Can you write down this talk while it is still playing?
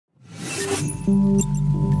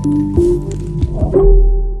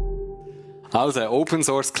Also, Open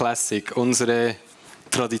Source Classic, unsere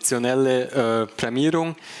traditionelle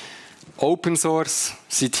Prämierung. Open Source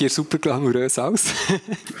sieht hier super glamourös aus,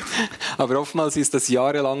 aber oftmals ist das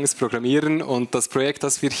jahrelanges Programmieren und das Projekt,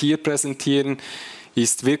 das wir hier präsentieren,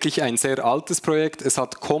 ist wirklich ein sehr altes Projekt. Es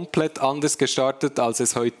hat komplett anders gestartet, als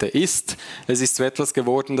es heute ist. Es ist so etwas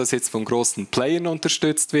geworden, das jetzt von großen Playern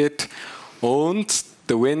unterstützt wird. Und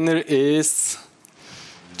the winner is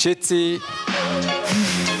Jitsi.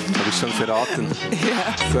 Habe ich schon verraten.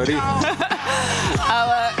 Ja. Sorry.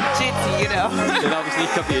 Aber Jitsi, genau. Den habe ich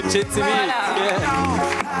nicht kapiert. Jitsi me. Yeah.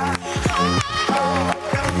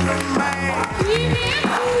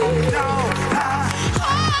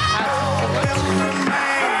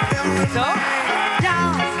 So. Wir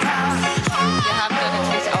haben dann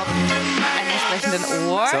natürlich auch einen entsprechenden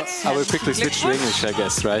Award. So, I will quickly switch to English, I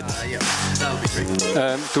guess, right? Yeah, that would be great.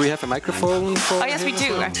 Do we have a microphone for Oh yes, we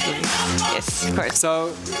do actually. Yes, of course.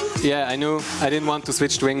 So, yeah, I knew I didn't want to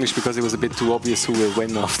switch to English because it was a bit too obvious who will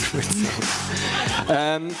win afterwards.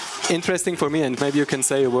 Interesting for me, and maybe you can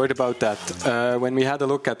say a word about that. When we had a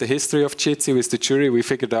look at the history of Jitsi with the jury, we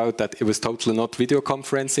figured out that it was totally not video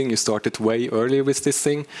conferencing. You started way earlier with this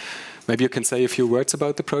thing. Maybe you can say a few words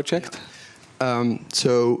about the project.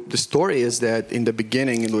 So the story is that in the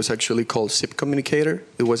beginning it was actually called SIP Communicator.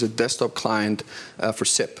 It was a desktop client for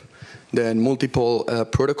SIP. Then multiple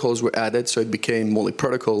protocols were added, so it became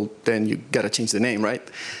multi-protocol. Then you gotta change the name, right?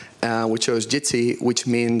 We chose Jitsi, which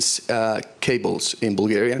means cables in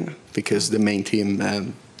Bulgarian, because the main team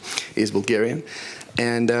is Bulgarian.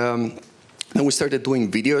 And then we started doing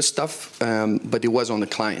video stuff, but it was on the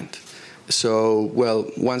client. So, well,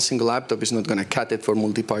 one single laptop is not going to cut it for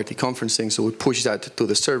multi-party conferencing, so we pushed that to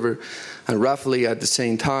the server. And roughly at the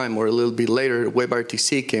same time, or a little bit later,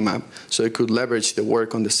 WebRTC came up, so it could leverage the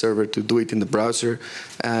work on the server to do it in the browser,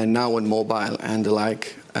 and now on mobile and the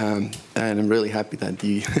like. And I'm really happy that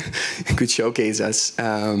you could showcase us.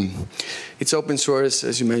 It's open source,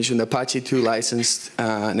 as you mentioned, Apache 2 licensed,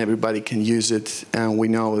 and everybody can use it. And we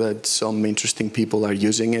know that some interesting people are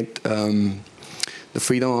using it. The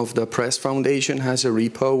Freedom of the Press Foundation has a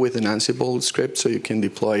repo with an Ansible script, so you can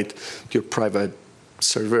deploy it to your private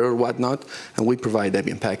server or whatnot, and we provide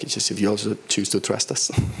Debian packages if you also choose to trust us.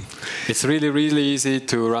 It's really, really easy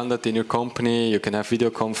to run that in your company. You can have video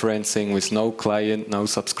conferencing with no client, no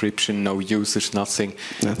subscription, no users, nothing.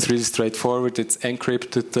 It's really straightforward. It's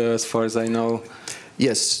encrypted as far as I know.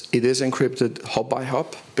 Yes, it is encrypted hop by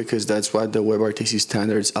hop, because that's what the WebRTC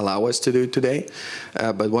standards allow us to do today.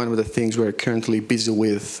 But one of the things we're currently busy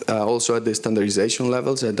with, also at the standardization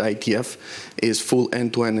levels at ITF, is full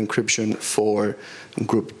end-to-end encryption for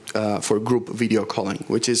group video calling,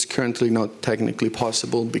 which is currently not technically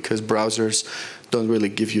possible because browsers don't really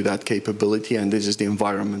give you that capability, and this is the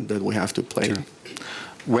environment that we have to play. Sure.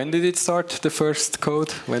 When did it start, the first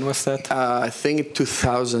code? When was that? I think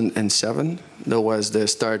 2007. That was the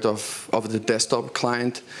start of the desktop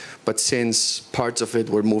client. But since parts of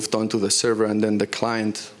it were moved on to the server, and then the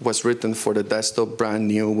client was written for the desktop brand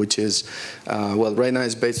new, which is, well, right now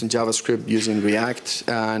it's based on JavaScript using React.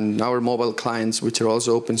 And our mobile clients, which are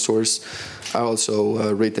also open source, are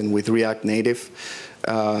also written with React Native.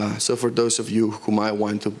 So for those of you who might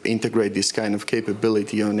want to integrate this kind of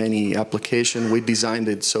capability on any application, we designed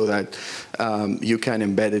it so that you can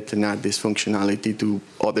embed it and add this functionality to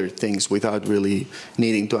other things without really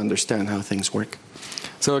needing to understand how things work.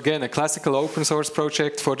 So again, a classical open source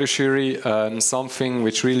project for the jury, something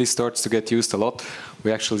which really starts to get used a lot.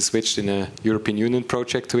 We actually switched in a European Union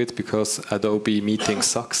project to it because Adobe Meeting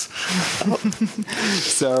sucks.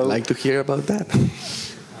 So I'd like to hear about that.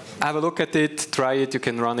 Have a look at it, try it. You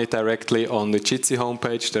can run it directly on the Jitsi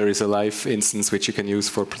homepage. There is a live instance which you can use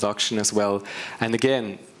for production as well. And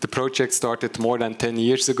again, the project started more than 10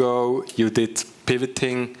 years ago. You did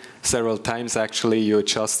pivoting several times, actually. You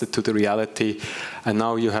adjusted to the reality. And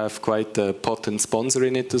now you have quite a potent sponsor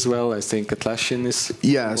in it as well. I think Atlassian is...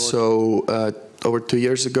 Yeah, so over 2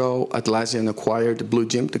 years ago, Atlassian acquired Blue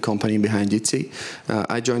Gym, the company behind Jitsi.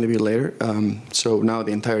 I joined a bit later, so now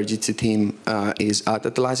the entire Jitsi team is at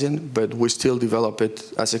Atlassian, but we still develop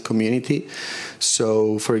it as a community.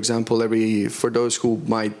 So, for example, for those who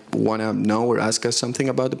might want to know or ask us something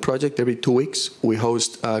about the project, every 2 weeks we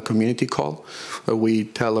host a community call where we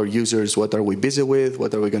tell our users what are we busy with,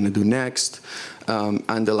 what are we going to do next,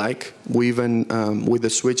 and the like. We even, with the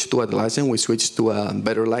switch to Atlassian, we switched to a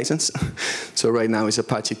better license. So right now it's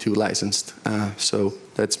Apache 2 licensed. So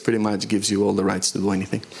that's pretty much gives you all the rights to do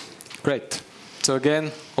anything. Great. So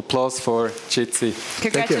again, applause for Jitsi.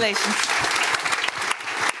 Congratulations.